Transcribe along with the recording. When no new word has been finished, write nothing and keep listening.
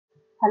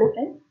Hello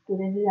friends,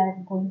 today we are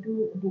going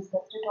to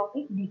discuss the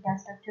topic data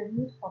structure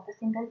used for the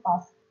single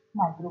pass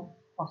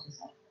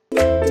microprocessor.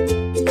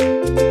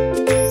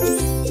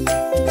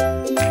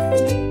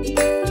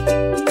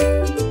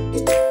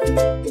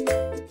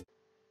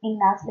 In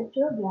last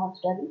lecture we have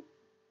studied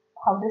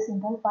how the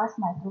single pass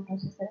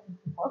microprocessor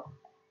is work.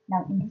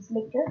 Now in this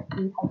lecture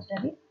we have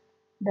studied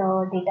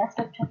the data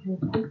structure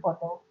useful for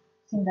the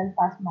single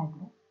pass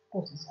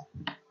microprocessor.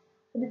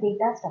 So the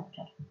data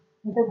structure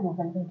is a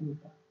global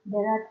variable.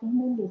 There are three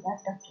main data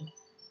structures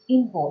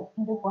involved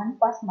in the one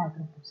pass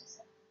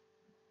microprocessor.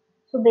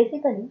 So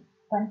basically,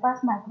 one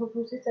pass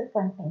microprocessor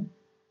contains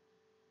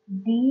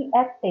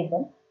DF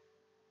table,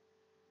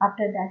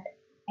 after that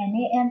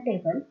NAM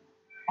table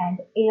and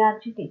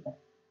ARG table.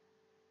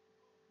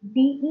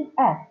 DEF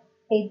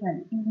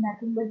table is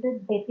nothing but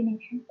the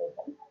definition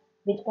table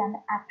which can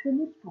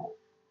actually store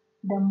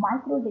the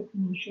micro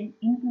definition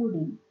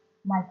including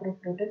micro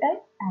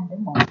prototype and the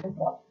micro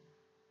block.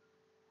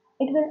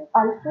 It will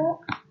also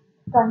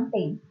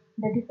contain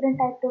the different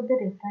types of the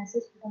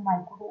references to the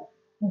micro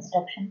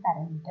instruction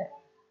parameter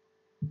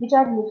which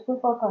are useful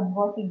for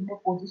converting the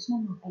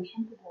positional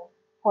notation to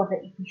for the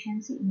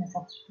efficiency in a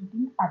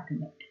substituting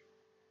argument.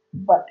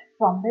 But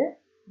from the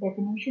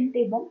definition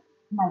table,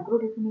 micro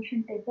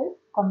definition table,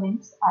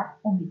 comments are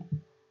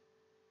omitted.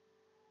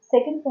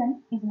 Second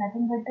one is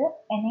nothing but the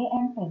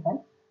NAM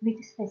table,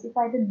 which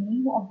specify the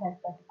name of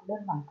that particular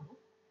micro.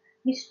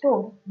 We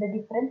store the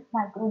different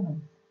micro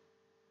names,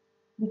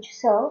 which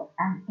serve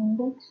an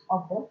index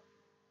of the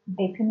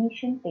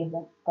definition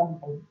table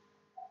contain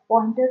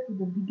pointer to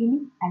the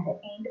beginning and the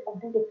end of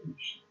the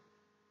definition.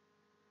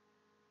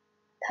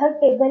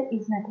 Third table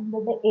is nothing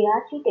but the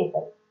ARG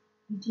table,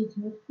 which is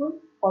useful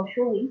for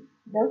showing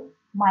the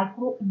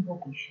micro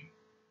invocation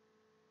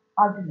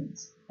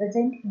arguments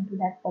present into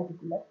that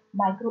particular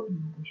micro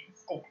invocation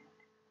statement.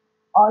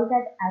 All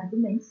that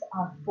arguments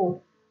are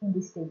stored in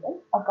this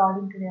table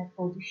according to their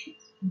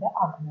positions in the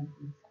argument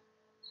list.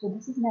 So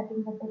this is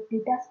nothing but the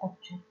data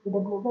structure with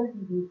a global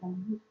variable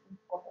useful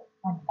for the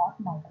one-part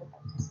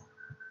microprocessor.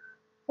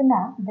 So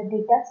now the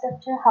data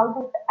structure, how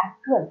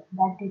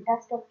that data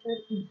structure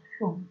is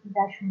shown is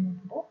as shown in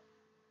the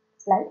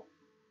slide.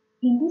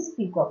 In this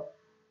figure,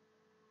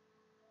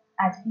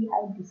 as we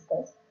have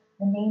discussed,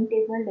 the name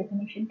table,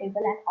 definition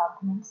table and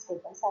arguments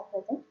tables are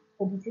present.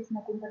 So this is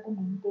nothing but the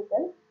name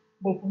table,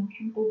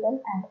 definition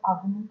table and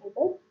argument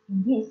table.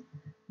 In this,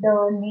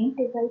 the name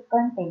table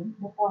contains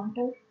the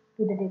pointer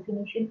to the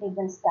definition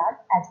table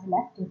start as well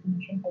as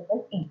definition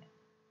table end.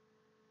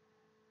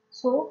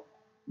 So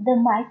the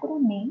micro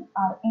name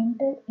are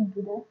entered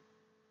into the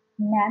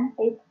NAM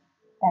table,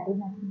 that is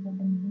nothing but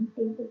the name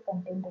table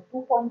contain the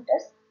two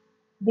pointers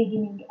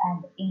beginning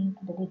and end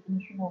to the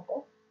definition of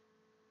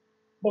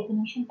the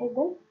definition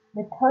table.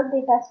 The third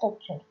data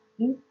structure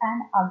is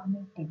an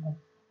argument table,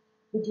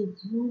 which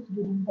is used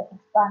during the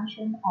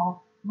expansion of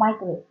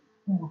micro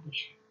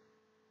invocation.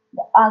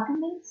 The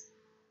arguments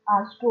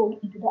are stored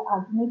into the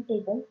argument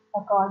table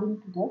according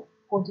to the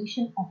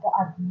position of the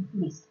argument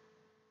list.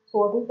 So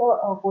what is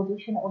the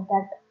position of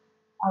that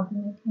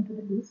argument into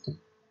the list?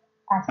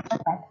 As per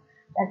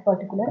that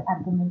particular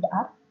argument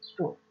are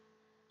stored.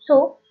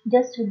 So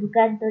just look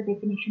at the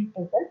definition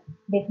table.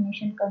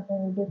 Definition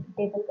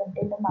table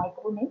contain the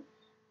micro name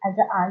as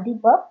a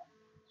RD-bub.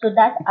 So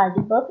that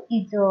RD-bub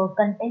is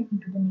contained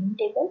into the name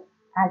table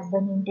as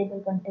the name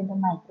table contain the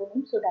micro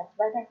name. So that's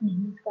why that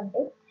name is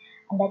contained,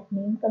 and that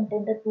name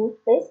contain the two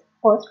space,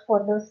 first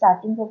for the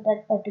starting of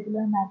that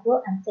particular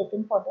macro and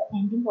second for the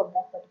ending of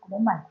that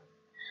particular macro.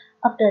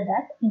 After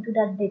that, into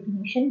that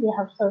definition, we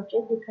have searched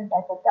different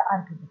type of the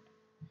argument.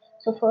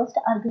 So first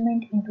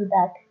argument into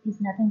that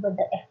is nothing but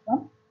the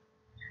F1,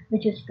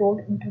 which is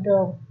stored into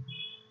the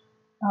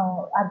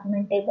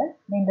argument table,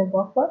 then the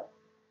buffer,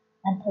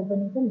 and third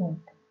one is the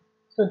length.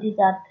 So these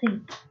are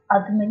three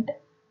argument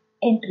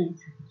entries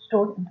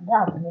stored into the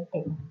argument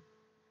table.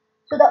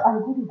 So the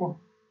algorithm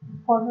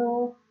for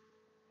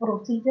the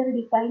procedure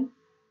defined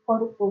for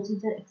the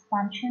procedure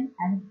expansion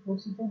and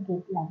procedure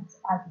gate lines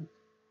are used.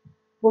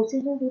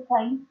 Procedure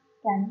defined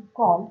can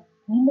call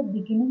when the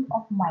beginning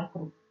of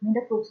micro, when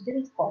the procedure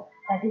is called,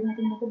 that is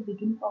nothing but the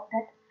beginning of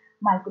that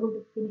micro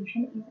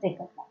definition is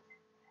recognized,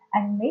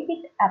 and make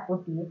it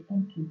appropriate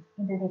entries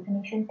in the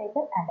definition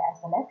table and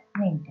as well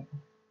as name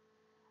table.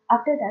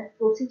 After that,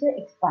 procedure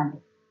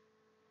expanded.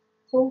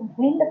 So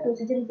when the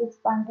procedure is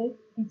expanded,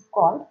 it is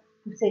called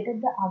to set up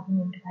the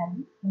argument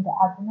value in the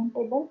argument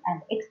table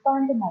and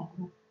expand the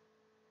micro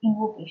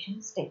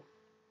invocation step.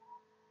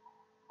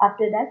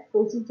 After that,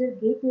 procedure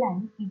gate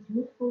line is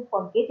useful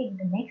for getting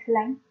the next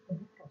line to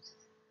the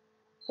process.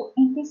 So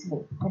in this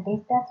way, the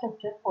data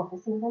structure for the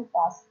single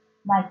pass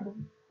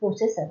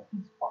microprocessor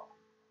is formed.